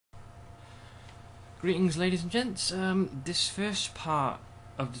Greetings ladies and gents, this first part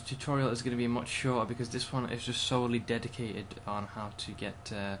of the tutorial is going to be much shorter because this one is just solely dedicated on how to get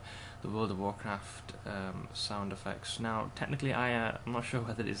the World of Warcraft sound effects. Now technically I'm not sure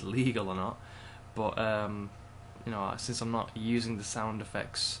whether it is legal or not, but since I'm not using the sound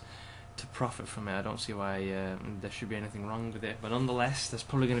effects to profit from it, I don't see why there should be anything wrong with it. But nonetheless, there's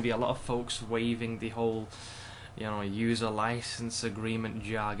probably going to be a lot of folks waving the whole user license agreement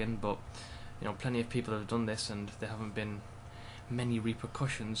jargon, but plenty of people have done this and there haven't been many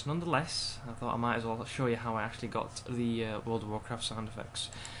repercussions. Nonetheless, I thought I might as well show you how I actually got the World of Warcraft sound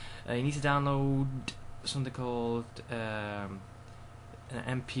effects. You need to download something called an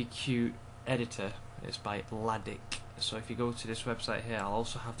MPQ editor. It's by Ladic. So if you go to this website here, I'll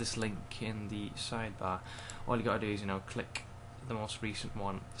also have this link in the sidebar. All you gotta do is click the most recent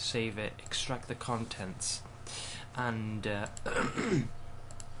one, save it, extract the contents, and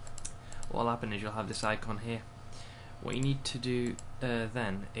what will happen is you'll have this icon here. What you need to do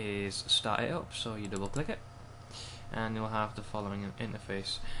then is start it up, so you double click it and you'll have the following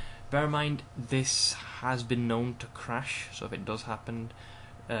interface. Bear in mind this has been known to crash, so if it does happen,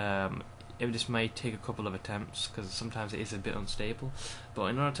 this may take a couple of attempts because sometimes it is a bit unstable. But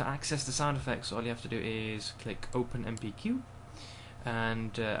in order to access the sound effects, all you have to do is click Open MPQ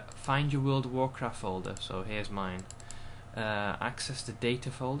and find your World of Warcraft folder. So here's mine. Access the data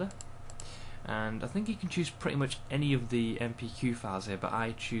folder, and I think you can choose pretty much any of the MPQ files here, but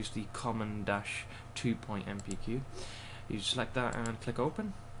I choose the common-2.mpq. You select that and click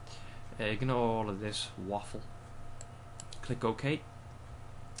open. Ignore all of this waffle. Click OK,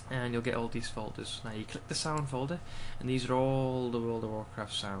 and you'll get all these folders. Now you click the sound folder, and these are all the World of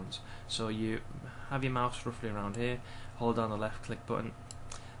Warcraft sounds. So you have your mouse roughly around here, hold down the left click button,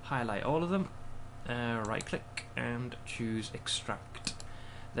 highlight all of them, right click and choose extract.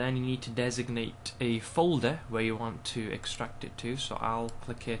 Then you need to designate a folder where you want to extract it to, so I'll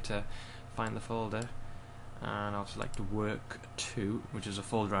click here to find the folder, and I'll select work 2, which is a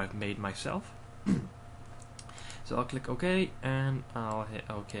folder I've made myself. So I'll click OK and I'll hit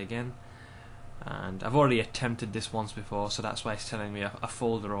OK again, and I've already attempted this once before, so that's why it's telling me a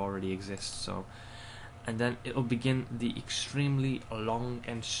folder already exists. And then it'll begin the extremely long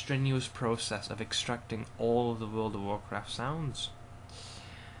and strenuous process of extracting all of the World of Warcraft sounds.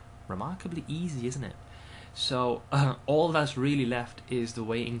 Remarkably easy, isn't it? So all that's really left is the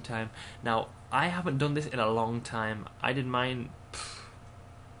waiting time. Now I haven't done this in a long time. I did mine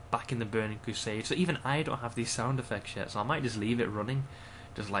back in the Burning Crusade, so even I don't have these sound effects yet, so I might just leave it running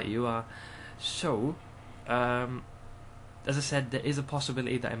just like you are. So as I said, there is a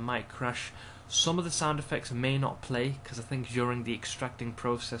possibility that it might crash. Some of the sound effects may not play because I think during the extracting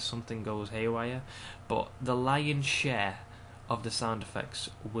process something goes haywire, but the lion's share of the sound effects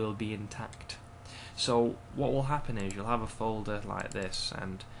will be intact. So what will happen is you'll have a folder like this,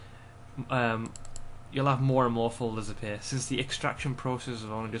 and you'll have more and more folders appear. Since the extraction process has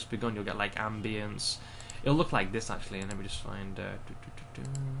only just begun, you'll get like ambience. It'll look like this actually, and let me just find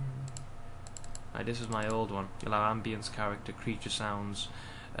right, this is my old one. You'll have ambience, character, creature sounds,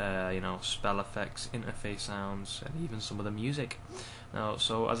 spell effects, interface sounds, and even some of the music. Now,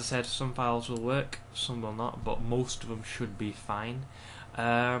 so as I said, some files will work, some will not, but most of them should be fine.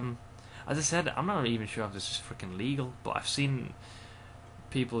 As I said, I'm not even sure if this is freaking legal, but I've seen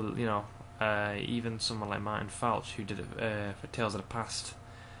people, even someone like Martin Falch, who did it for Tales of the Past,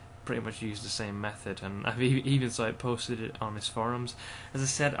 pretty much used the same method, and I've even saw it posted it on his forums. As I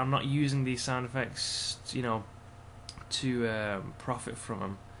said, I'm not using these sound effects, to profit from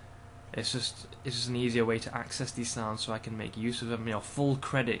them. It's just an easier way to access these sounds so I can make use of them. Full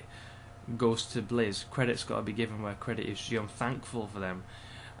credit goes to Blizz. Credit's got to be given where credit is due. I'm thankful for them,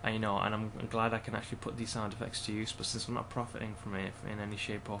 and I'm glad I can actually put these sound effects to use. But since I'm not profiting from it in any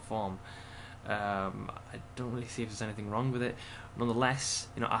shape or form, I don't really see if there's anything wrong with it. Nonetheless,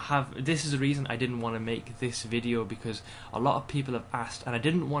 this is the reason I didn't want to make this video, because a lot of people have asked, and I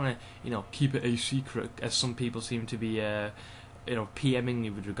didn't want to keep it a secret, as some people seem to be PMing me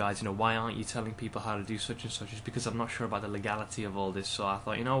with regards, why aren't you telling people how to do such and such? It's because I'm not sure about the legality of all this. So I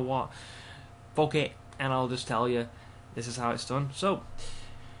thought, what, fuck it, and I'll just tell you this is how it's done. So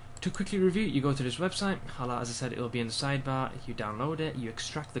to quickly review, you go to this website. As I said, it'll be in the sidebar. You download it, you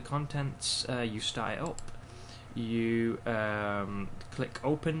extract the contents, you start it up, you click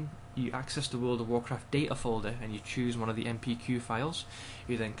open, you access the World of Warcraft data folder, and you choose one of the MPQ files.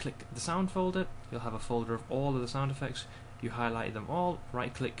 You then click the sound folder. You'll have a folder of all of the sound effects. You highlight them all,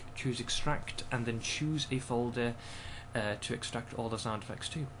 right click, choose extract, and then choose a folder to extract all the sound effects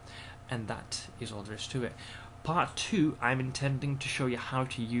to. And that is all there is to it. Part 2, I'm intending to show you how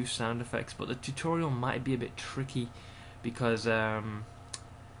to use sound effects, but the tutorial might be a bit tricky because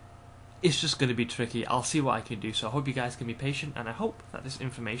it's just going to be tricky. I'll see what I can do, so I hope you guys can be patient, and I hope that this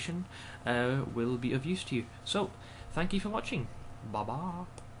information will be of use to you. So, thank you for watching.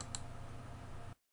 Bye-bye.